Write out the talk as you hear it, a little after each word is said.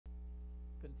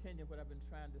continue what I've been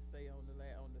trying to say on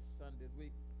the Sundays.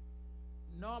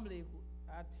 Normally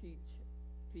I teach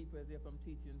people as if I'm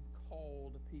teaching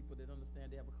called people that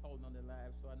understand they have a calling on their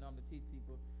lives. So I normally teach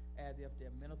people as if they're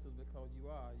ministers, because you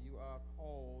are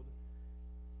called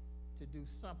to do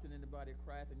something in the body of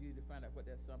Christ, and you need to find out what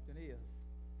that something is.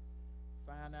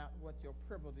 Find out what your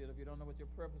purpose is. If you don't know what your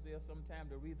purpose is,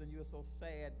 sometimes the reason you're so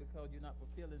sad because you're not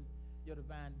fulfilling your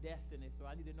divine destiny. So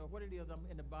I need to know what it is I'm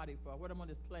in the body for, what I'm on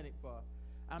this planet for.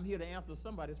 I'm here to answer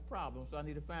somebody's problem, so I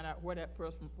need to find out where that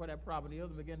problem is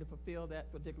and begin to fulfill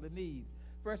that particular need.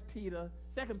 2 Peter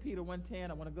 1:10,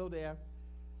 I want to go there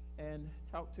and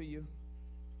talk to you,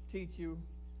 teach you,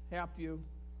 help you,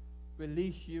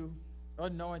 release you,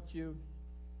 anoint you,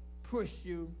 push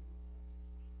you,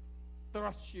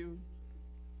 thrust you,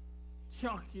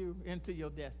 chunk you into your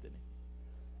destiny.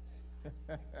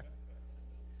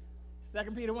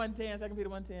 2 Peter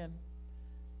 1:10.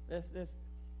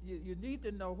 You need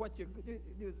to know what you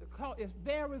call. It's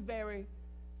very, very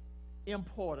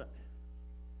important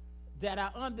that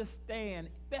I understand,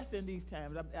 especially in these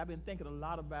times. I've been thinking a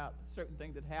lot about certain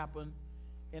things that happen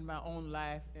in my own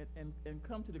life, and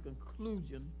come to the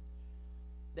conclusion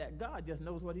that God just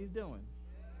knows what he's doing.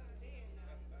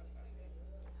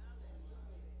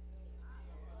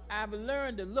 I've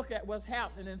learned to look at what's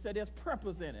happening and say there's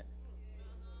purpose in it,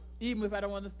 even if I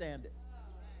don't understand it.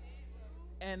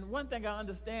 And one thing I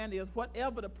understand is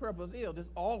whatever the purpose is, it's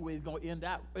always going to end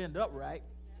up right.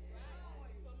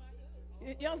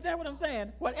 You understand what I'm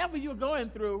saying? Whatever you're going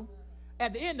through,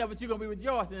 at the end of it, you're going to be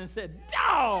rejoicing and say,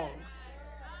 dog,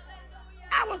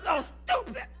 I was so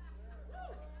stupid.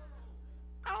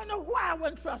 I don't know why I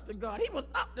wasn't trusting God. He was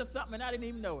up to something and I didn't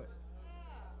even know it.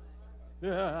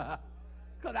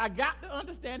 Because I got to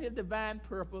understand his divine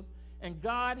purpose. And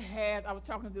God had, I was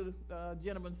talking to the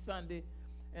gentleman Sunday,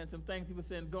 and some things he was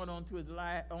saying going on to his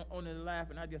life, on his life,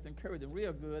 and I just encouraged him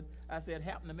real good. I said,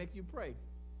 happen to make you pray.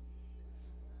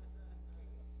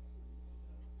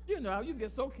 You know, you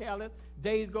get so careless.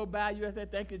 Days go by, you say,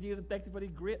 thank you, Jesus, thank you for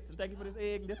these grits, and thank you for this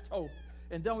egg and this toast,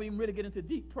 and don't even really get into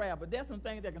deep prayer. But there's some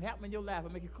things that can happen in your life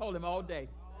and make you call him all day.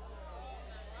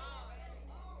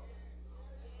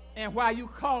 And while you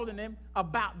calling him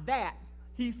about that,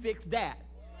 he fixed that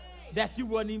you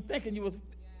wasn't even thinking you was.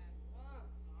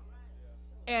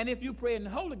 And if you pray in the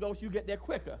Holy Ghost, you get there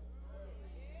quicker.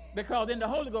 Because in the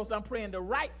Holy Ghost, I'm praying the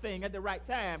right thing at the right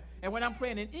time. And when I'm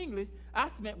praying in English,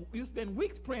 you spend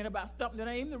weeks praying about something that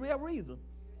ain't even the real reason.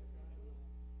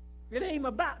 It ain't even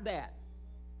about that.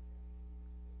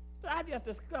 So I just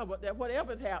discovered that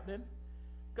whatever's happening,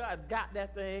 God's got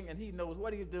that thing, and he knows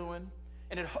what he's doing.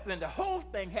 And the whole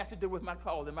thing has to do with my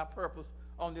call and my purpose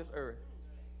on this earth.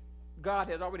 God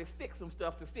has already fixed some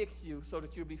stuff to fix you so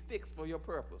that you'll be fixed for your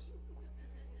purpose.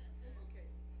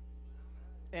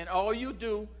 And all you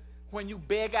do when you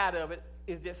beg out of it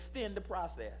is just extend the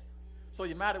process. So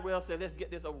you might as well say, let's get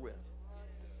this over with.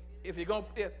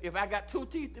 If I got 2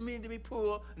 teeth that need to be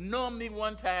pulled, numb me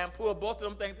one time, pull both of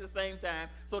them things at the same time,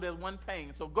 so there's one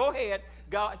pain. So go ahead.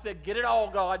 God said, get it all,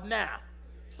 God, now.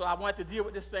 So I want to deal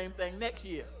with the same thing next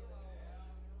year.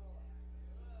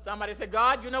 Somebody said,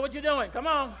 God, you know what you're doing. Come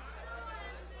on.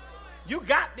 You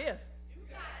got this.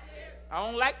 I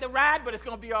don't like the ride, but it's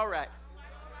going to be all right.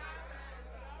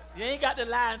 You ain't got to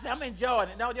lie and say, I'm enjoying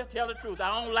it. No, just tell the truth. I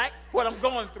don't like what I'm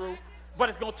going through, but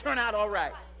it's going to turn out all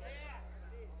right.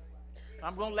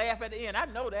 I'm going to laugh at the end. I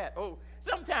know that. Oh,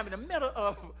 sometime in the middle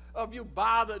of you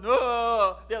bothered,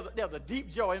 there's a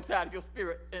deep joy inside of your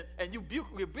spirit, and you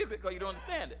rebuke it because you don't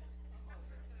understand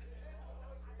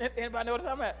it. Anybody know what I'm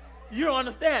talking about? You don't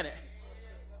understand it.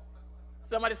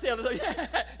 Somebody said,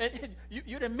 you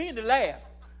didn't mean to laugh,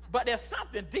 but there's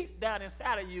something deep down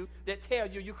inside of you that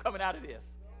tells you you're coming out of this.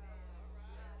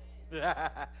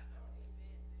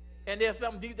 And there's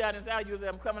something deep down inside of you that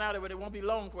I'm coming out of it. It won't be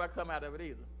long before I come out of it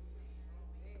either.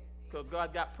 Because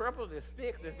God got purpose. It's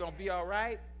fixed. It's going to be all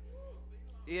right.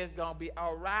 It's going to be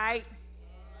all right.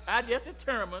 I just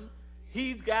determined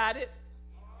he's got it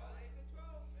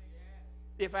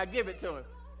if I give it to him.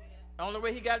 The only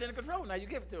way he got it in control, now you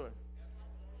give it to him.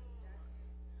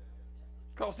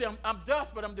 Because see, I'm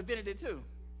dust, but I'm divinity too.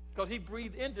 Because he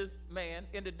breathed into man,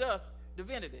 into dust,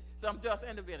 divinity. So I'm dust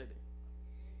and divinity.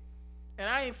 And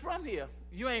I ain't from here.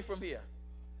 You ain't from here.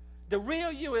 The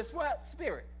real you is what?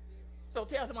 Spirit. So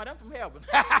tell somebody, I'm from heaven.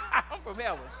 I'm from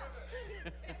heaven.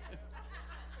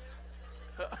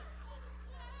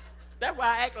 That's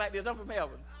why I act like this. I'm from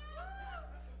heaven.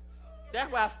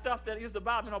 That's why stuff that used to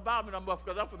bother me don't bother me no more,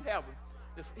 because I'm from heaven.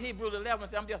 This Hebrews 11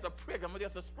 says I'm just a prig. I'm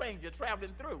just a stranger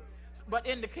traveling through. But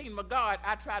in the kingdom of God,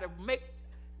 I try to make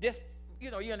this,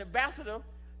 you're an ambassador.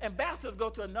 Ambassadors go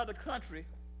to another country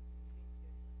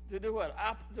To do what?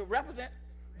 To represent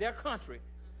their country.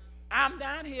 I'm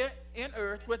down here in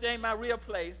earth, which ain't my real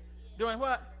place, doing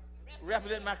what?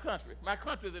 Representing my country. My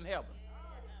country's in heaven.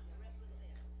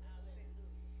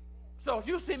 So if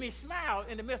you see me smile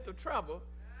in the midst of trouble,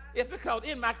 it's because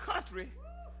in my country,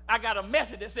 I got a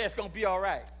message that says it's going to be all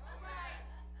right.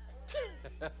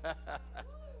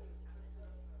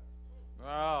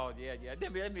 Oh, yeah.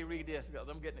 Let me read this because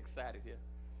I'm getting excited here.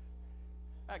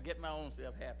 I get my own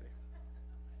self happy.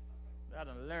 I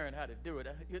done learned how to do it.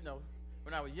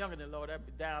 When I was younger than the Lord, I'd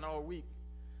be down all week.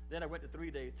 Then I went to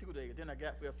 3 days, 2 days. Then I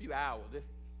got for a few hours.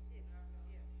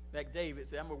 Like David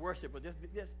said, I'm a worshiper. Just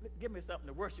give me something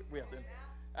to worship with. And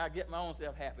I get my own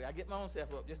self happy. I get my own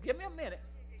self up. Just give me a minute.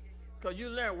 Because you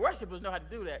learn, worshipers know how to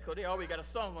do that because they always got a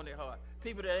song on their heart.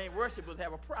 People that ain't worshipers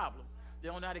have a problem. They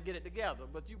don't know how to get it together.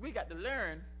 But we got to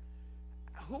learn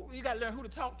you got to learn who to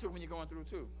talk to when you're going through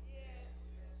too.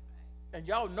 And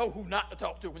y'all know who not to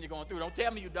talk to when you're going through. Don't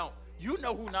tell me you don't. You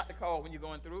know who not to call when you're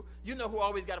going through. You know who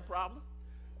always got a problem.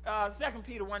 2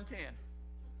 Peter 1.10.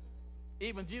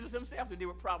 Even Jesus himself to deal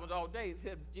with problems all day. He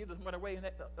said Jesus went away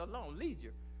alone,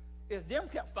 Leisure. It's them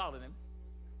kept following him.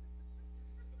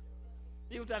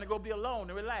 He was trying to go be alone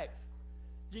and relax.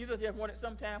 Jesus just wanted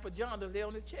some time for John to lay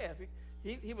on his chest.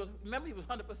 He was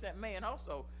 100% man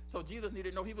also. So Jesus needed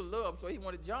to know he was loved. So he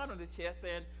wanted John on his chest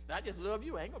saying, I just love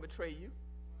you. I ain't going to betray you.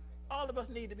 All of us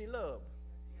need to be loved.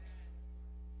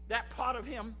 That part of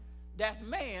him, that's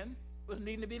man, was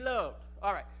needing to be loved.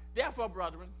 All right. Therefore,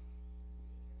 brethren,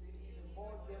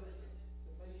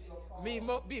 be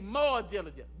more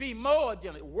diligent. Be more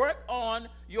diligent. Work on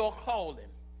your calling.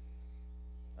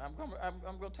 I'm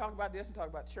going to talk about this and talk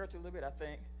about church a little bit, I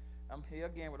think. I'm here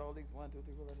again with all these 1, 2,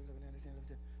 3, 4, 5, 6, 7, 8, 9,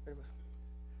 10, 11.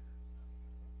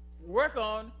 Work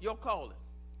on your calling.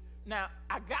 Now,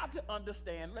 I got to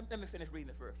understand. Let me finish reading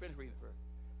it first.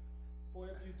 For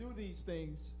if you do these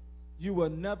things, you will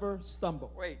never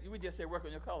stumble. Wait, we just said work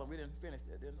on your calling. We didn't finish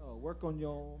that, didn't we?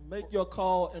 No, make your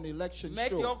call and election make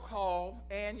sure. Make your call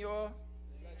and your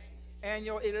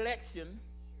election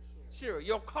sure.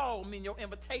 Your call means your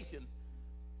invitation.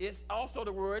 It's also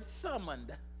the word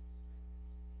summoned.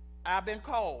 I've been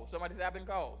called. Somebody say, I've been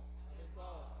called.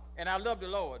 And I love the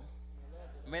Lord.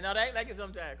 May not act like it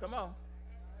sometimes. Come on.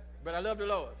 But I love the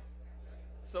Lord.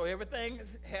 So everything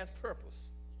has purpose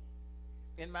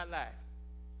in my life.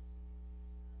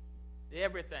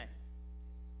 Everything.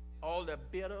 All the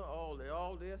bitter,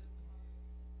 all this.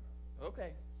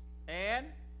 Okay. And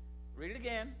read it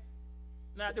again.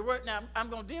 Now I'm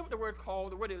going to deal with the word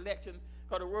called, the word election,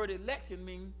 because the word election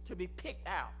means to be picked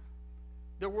out.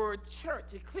 The word church,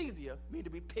 ecclesia, means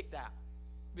to be picked out.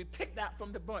 Be picked out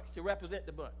from the bunch to represent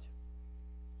the bunch.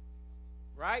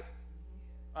 Right?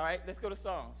 All right, let's go to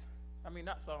Psalms.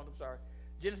 Not Psalms, I'm sorry.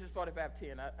 Genesis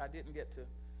 45:10. I didn't get to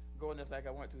go in this like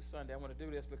I went to Sunday. I want to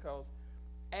do this because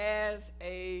as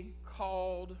a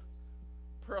called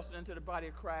person into the body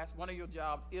of Christ, one of your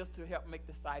jobs is to help make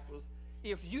disciples.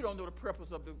 If you don't know the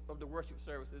purpose of the worship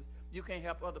services, you can't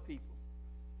help other people.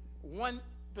 One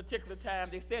particular time,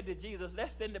 they said to Jesus,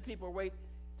 let's send the people away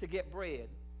to get bread.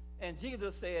 And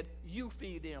Jesus said, you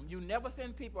feed them. You never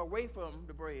send people away from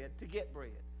the bread to get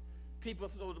bread. People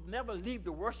never leave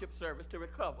the worship service to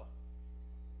recover.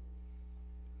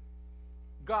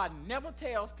 God never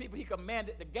tells people he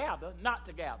commanded to gather, not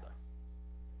to gather.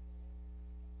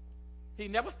 He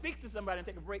never speaks to somebody and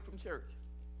take a break from church.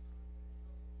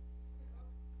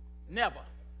 Never.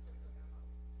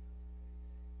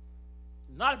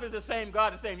 Not if it's the same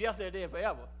God, the same yesterday, today, and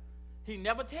forever. He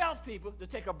never tells people to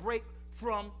take a break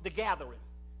from the gathering.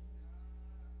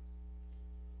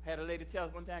 I had a lady tell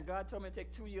us one time, God told me to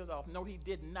take 2 years off. No, he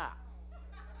did not.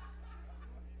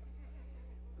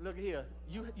 Look here,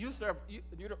 you serve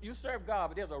God,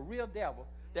 but there's a real devil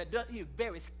he's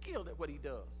very skilled at what he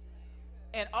does.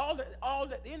 And all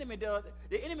that the enemy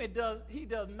does, he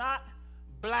does not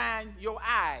blind your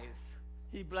eyes.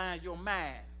 He blinds your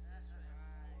mind.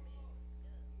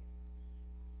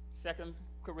 2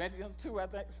 Corinthians 2, I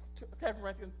think. 2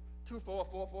 Corinthians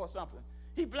 2:4 something.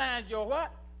 He blinds your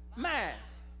what? Mind.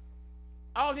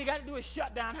 All he got to do is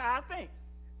shut down how I think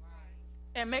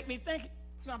and make me think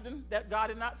something that God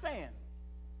is not saying.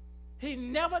 He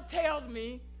never tells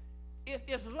me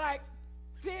it's like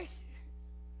fish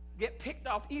get picked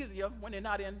off easier when they're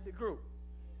not in the group.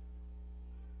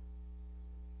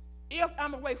 If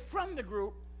I'm away from the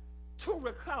group to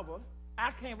recover,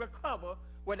 I can't recover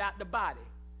without the body.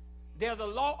 There's a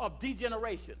law of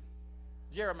degeneration,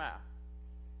 Jeremiah.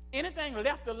 Anything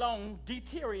left alone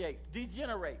deteriorates,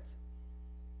 degenerates.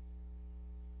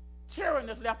 Children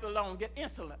that's left alone get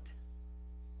insolent,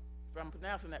 if I'm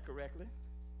pronouncing that correctly.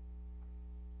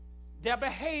 Their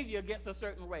behavior gets a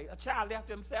certain way. A child left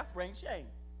to himself brings shame.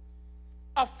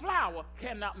 A flower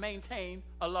cannot maintain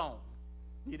alone.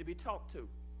 Need to be talked to.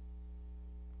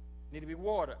 Need to be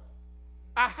watered.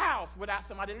 A house without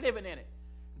somebody living in it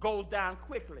goes down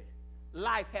quickly.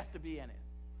 Life has to be in it.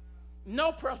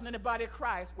 No person in the body of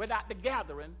Christ without the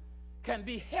gathering can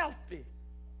be healthy.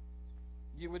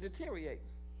 You will deteriorate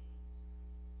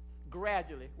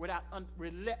gradually without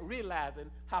realizing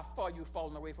how far you've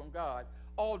fallen away from God.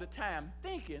 All the time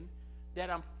thinking that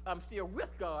I'm still with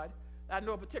God. I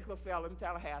know a particular fellow in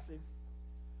Tallahassee,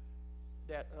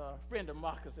 that friend of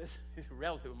Marcus's, his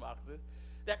relative of Marcus's,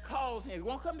 that calls him. He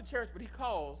won't come to church, but he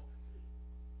calls.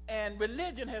 And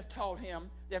religion has taught him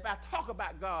that if I talk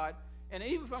about God, and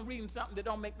even if I'm reading something that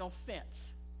don't make no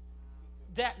sense,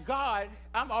 that God,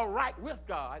 I'm all right with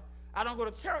God. I don't go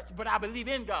to church, but I believe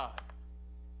in God.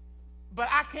 But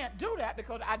I can't do that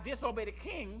because I disobey the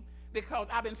king, because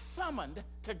I've been summoned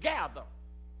to gather.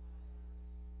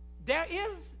 There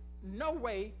is no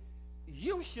way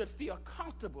you should feel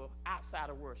comfortable outside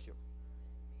of worship.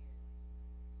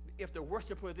 If the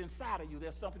worshiper is inside of you,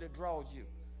 there's something that draws you.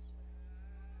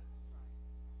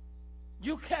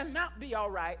 You cannot be all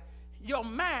right. Your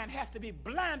mind has to be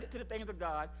blinded to the things of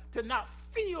God to not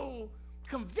feel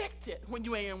convicted when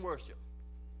you ain't in worship.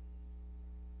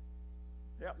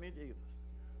 Help me, Jesus.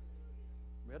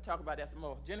 We'll talk about that some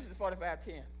more. Genesis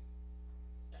 45:10.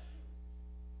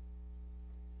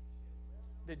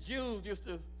 The Jews used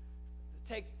to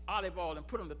take olive oil and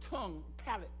put on the tongue,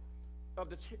 palate of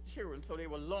the children so they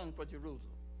will long for Jerusalem.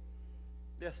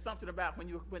 There's something about when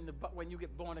you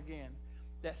get born again,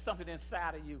 there's something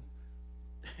inside of you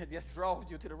that just draws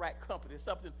you to the right company. There's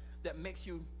something that makes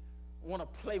you want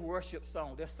to play worship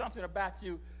songs. There's something about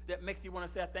you that makes you want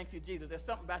to say, thank you, Jesus. There's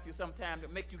something about you sometimes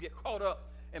that makes you get caught up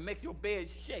and make your bed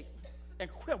shake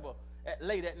and quiver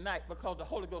late at night because the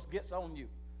Holy Ghost gets on you.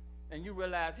 And you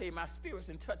realize, hey, my spirit's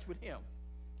in touch with him.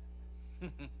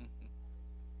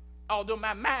 Although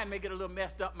my mind may get a little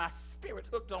messed up, my spirit's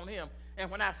hooked on him.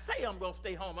 And when I say I'm going to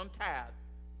stay home, I'm tired.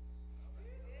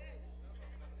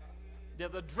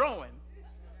 There's a drawing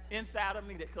inside of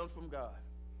me that comes from God.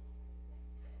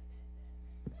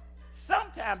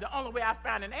 Sometimes the only way I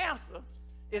find an answer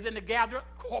is in the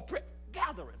corporate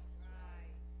gathering.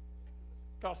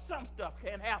 Because some stuff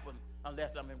can't happen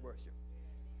unless I'm in worship.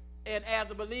 And as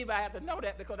a believer, I have to know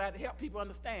that because I have to help people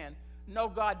understand, no,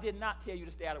 God did not tell you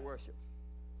to stay out of worship.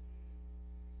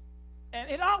 And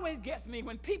it always gets me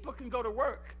when people can go to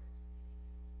work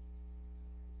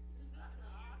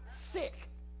sick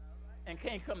and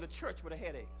can't come to church with a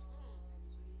headache.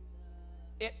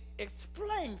 It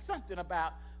explains something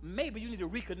about maybe you need to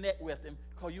reconnect with him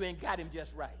because you ain't got him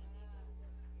just right.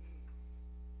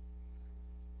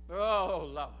 Oh,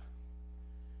 Lord.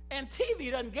 And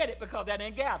TV doesn't get it because that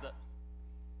ain't gathered.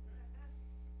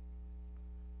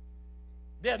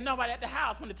 There's nobody at the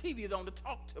house when the TV is on to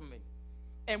talk to me.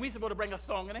 And we're supposed to bring a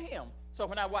song and a hymn. So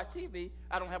when I watch TV,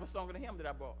 I don't have a song and a hymn that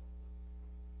I bought.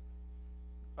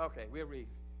 Okay, we'll read.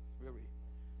 I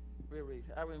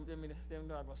didn't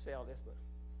know I was going to say all this, but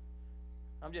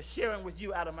I'm just sharing with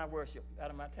you out of my worship, out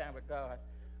of my time with God.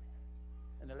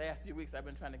 In the last few weeks, I've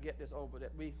been trying to get this over,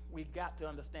 that we got to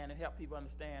understand and help people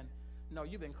understand, no,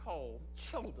 you've been called,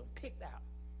 chosen, picked out.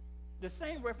 The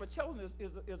same word for chosen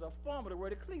is a form of the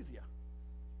word ecclesia.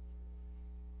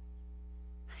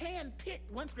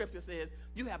 Hand-picked, one scripture says,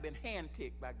 you have been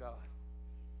hand-picked by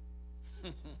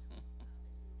God.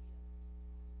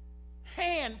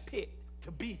 Hand-picked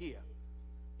to be here.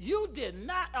 You did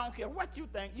not, I don't care what you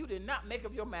think, you did not make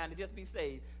up your mind to just be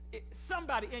saved.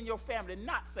 Somebody in your family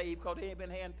not saved because they ain't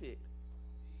been handpicked.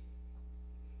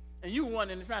 And you one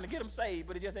and trying to get them saved,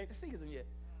 but it just ain't the season yet.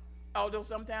 Although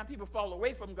sometimes people fall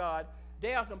away from God,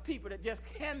 there are some people that just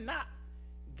cannot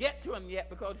get to him yet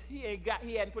because he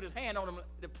hadn't put his hand on them.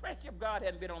 The pressure of God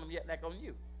hadn't been on them yet like on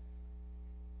you.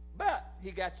 But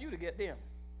he got you to get them.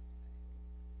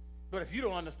 But if you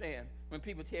don't understand, when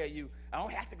people tell you, I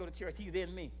don't have to go to church, he's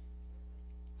in me.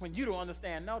 When you don't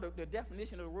understand, no, the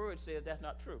definition of the word says that's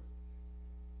not true.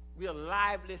 We are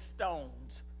lively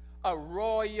stones. A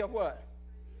royal what?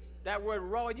 That word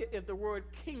royal is the word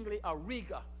kingly, a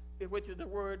riga, which is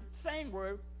the same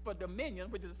word for dominion,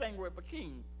 which is the same word for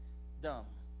kingdom.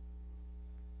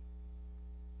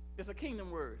 It's a kingdom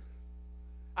word.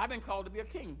 I've been called to be a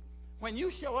king. When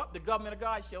you show up, the government of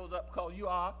God shows up because you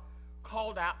are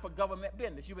called out for government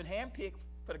business. You've been handpicked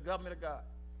for the government of God.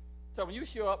 So when you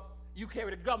show up, you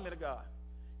carry the government of God.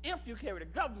 If you carry the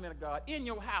government of God in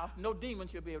your house, no demon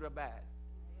should be able to abide.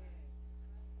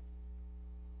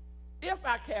 If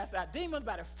I cast out demons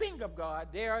by the finger of God,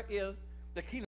 there is the kingdom.